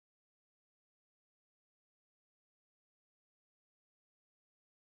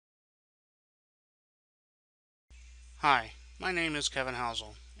Hi, my name is Kevin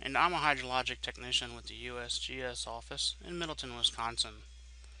Housel, and I'm a hydrologic technician with the USGS office in Middleton, Wisconsin.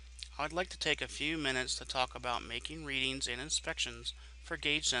 I'd like to take a few minutes to talk about making readings and inspections for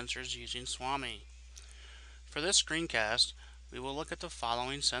gauge sensors using SWAMI. For this screencast, we will look at the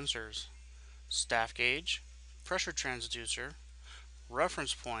following sensors: staff gauge, pressure transducer,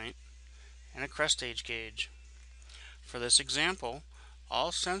 reference point, and a crest gauge. For this example,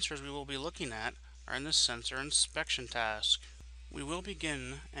 all sensors we will be looking at are in the sensor inspection task. We will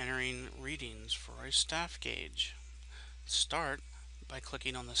begin entering readings for a staff gauge. Start by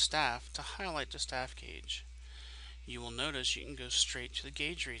clicking on the staff to highlight the staff gauge. You will notice you can go straight to the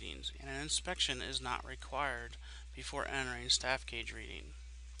gauge readings, and an inspection is not required before entering staff gauge reading.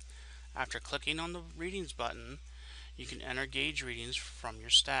 After clicking on the readings button, you can enter gauge readings from your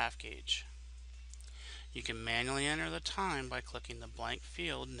staff gauge. You can manually enter the time by clicking the blank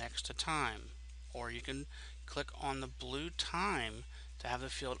field next to time, or you can click on the blue time to have the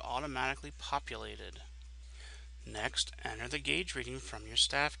field automatically populated. Next, enter the gauge reading from your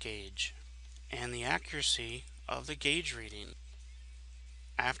staff gauge and the accuracy of the gauge reading.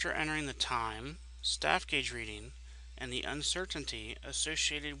 After entering the time, staff gauge reading, and the uncertainty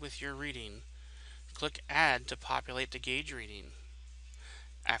associated with your reading, click Add to populate the gauge reading.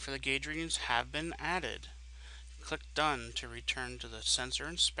 After the gauge readings have been added, click Done to return to the sensor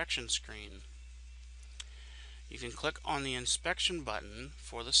inspection screen. You can click on the inspection button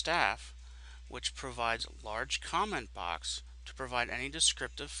for the staff, which provides a large comment box to provide any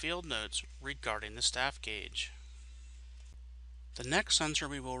descriptive field notes regarding the staff gauge. The next sensor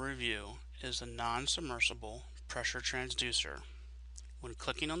we will review is the non-submersible pressure transducer. When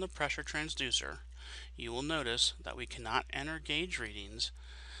clicking on the pressure transducer, you will notice that we cannot enter gauge readings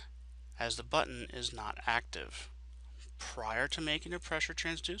as the button is not active. Prior to making a pressure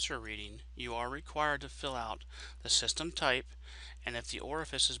transducer reading, you are required to fill out the system type and if the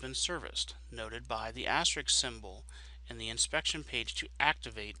orifice has been serviced, noted by the asterisk symbol in the inspection page to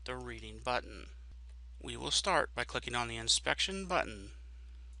activate the reading button. We will start by clicking on the inspection button.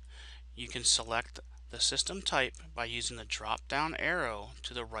 You can select the system type by using the drop-down arrow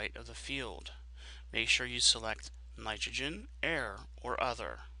to the right of the field. Make sure you select nitrogen, air, or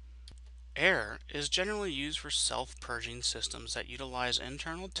other. Air is generally used for self-purging systems that utilize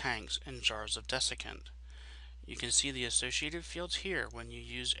internal tanks and jars of desiccant. You can see the associated fields here when you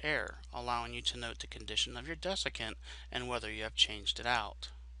use air, allowing you to note the condition of your desiccant and whether you have changed it out.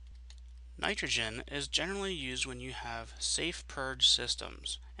 Nitrogen is generally used when you have safe purge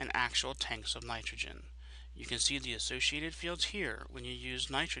systems and actual tanks of nitrogen. You can see the associated fields here when you use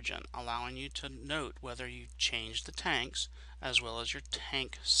nitrogen, allowing you to note whether you changed the tanks as well as your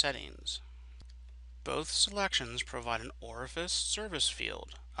tank settings. Both selections provide an orifice service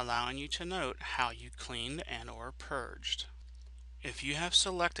field, allowing you to note how you cleaned and/or purged. If you have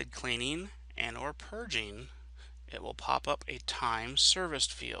selected cleaning and/or purging, it will pop up a time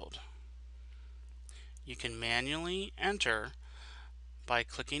serviced field. You can manually enter by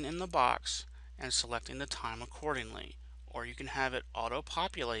clicking in the box and selecting the time accordingly, or you can have it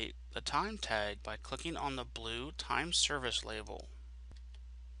auto-populate the time tag by clicking on the blue time service label.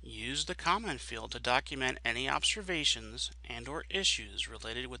 Use the comment field to document any observations and/or issues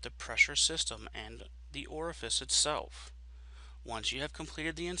related with the pressure system and the orifice itself. Once you have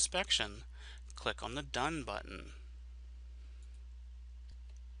completed the inspection, click on the Done button.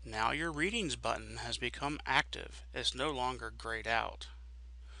 Now your Readings button has become active. It's no longer grayed out.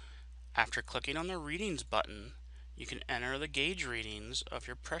 After clicking on the Readings button, you can enter the gauge readings of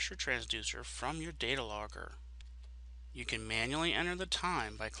your pressure transducer from your data logger. You can manually enter the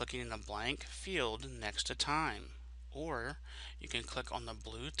time by clicking in the blank field next to time, or you can click on the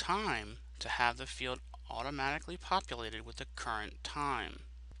blue time to have the field automatically populated with the current time.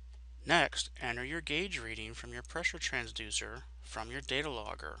 Next, enter your gauge reading from your pressure transducer from your data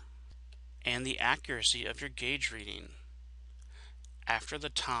logger and the accuracy of your gauge reading. After the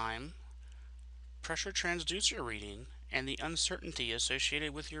time, pressure transducer reading, and the uncertainty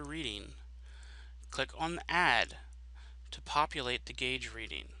associated with your reading, click on Add to populate the gauge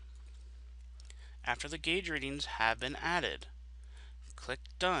reading. After the gauge readings have been added, click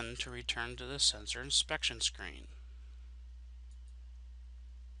Done to return to the sensor inspection screen.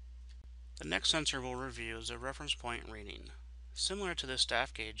 The next sensor we'll review is a reference point reading. Similar to the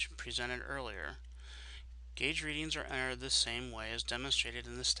staff gauge presented earlier, gauge readings are entered the same way as demonstrated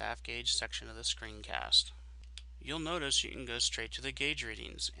in the staff gauge section of the screencast. You'll notice you can go straight to the gauge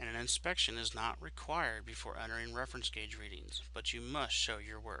readings, and an inspection is not required before entering reference gauge readings, but you must show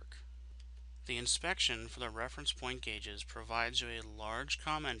your work. The inspection for the reference point gauges provides you a large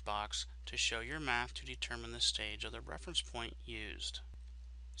comment box to show your math to determine the stage of the reference point used.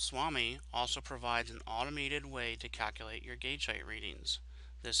 SWAMI also provides an automated way to calculate your gauge height readings.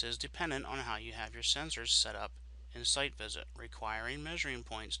 This is dependent on how you have your sensors set up in SiteVisit, requiring measuring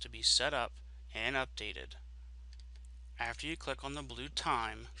points to be set up and updated. After you click on the blue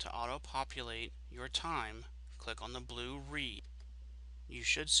time to auto-populate your time, click on the blue read. You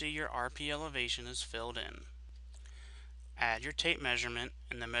should see your RP elevation is filled in. Add your tape measurement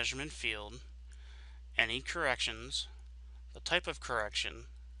in the measurement field, any corrections, the type of correction,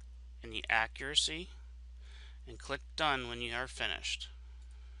 and the accuracy, and click Done when you are finished.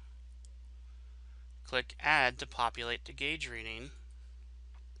 Click Add to populate the gauge reading.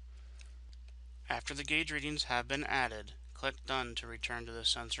 After the gauge readings have been added, click Done to return to the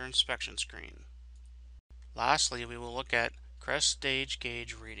sensor inspection screen. Lastly, we will look at crest stage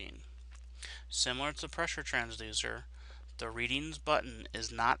gauge reading. Similar to the pressure transducer, the readings button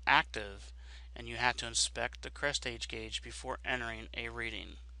is not active and you have to inspect the crest stage gauge before entering a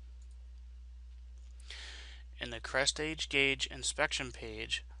reading. In the crest stage gauge inspection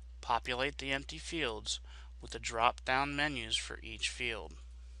page, populate the empty fields with the drop-down menus for each field.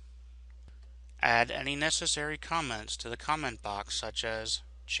 Add any necessary comments to the comment box, such as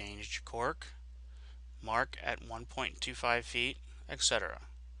changed cork, mark at 1.25 feet, etc.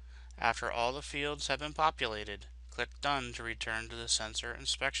 After all the fields have been populated, click Done to return to the sensor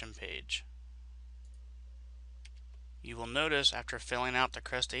inspection page. You will notice after filling out the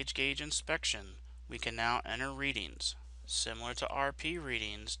crest stage gauge inspection, we can now enter readings. Similar to RP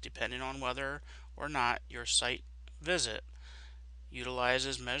readings, depending on whether or not your site visit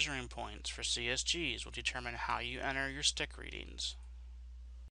utilizes measuring points for CSGs will determine how you enter your stick readings.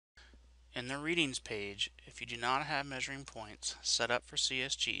 In the readings page, if you do not have measuring points set up for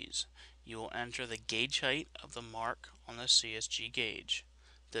CSGs, you will enter the gauge height of the mark on the CSG gauge.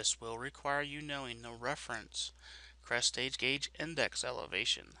 This will require you knowing the reference crest stage gauge index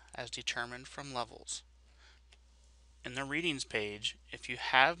elevation as determined from levels. In the readings page, if you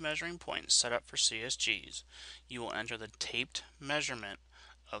have measuring points set up for CSGs, you will enter the taped measurement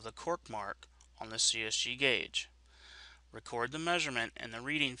of the cork mark on the CSG gauge. Record the measurement in the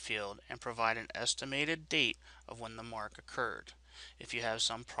reading field and provide an estimated date of when the mark occurred, if you have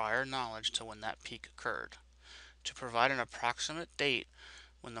some prior knowledge to when that peak occurred. To provide an approximate date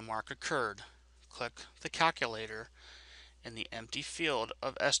when the mark occurred, click the calculator in the empty field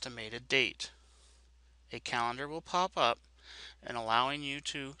of estimated date. A calendar will pop up and allowing you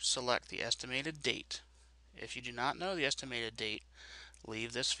to select the estimated date. If you do not know the estimated date,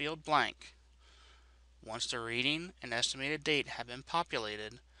 leave this field blank. Once the reading and estimated date have been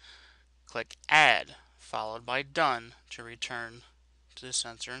populated, click Add, followed by Done to return to the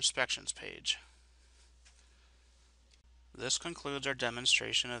sensor inspections page. This concludes our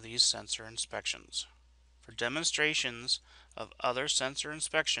demonstration of these sensor inspections. For demonstrations of other sensor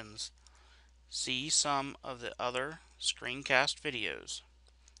inspections, see some of the other screencast videos.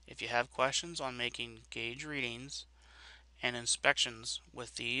 If you have questions on making gauge readings and inspections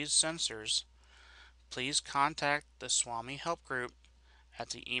with these sensors, please contact the SWAMI Help Group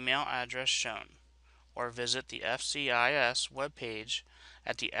at the email address shown, or visit the FCIS webpage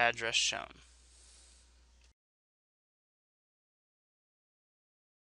at the address shown.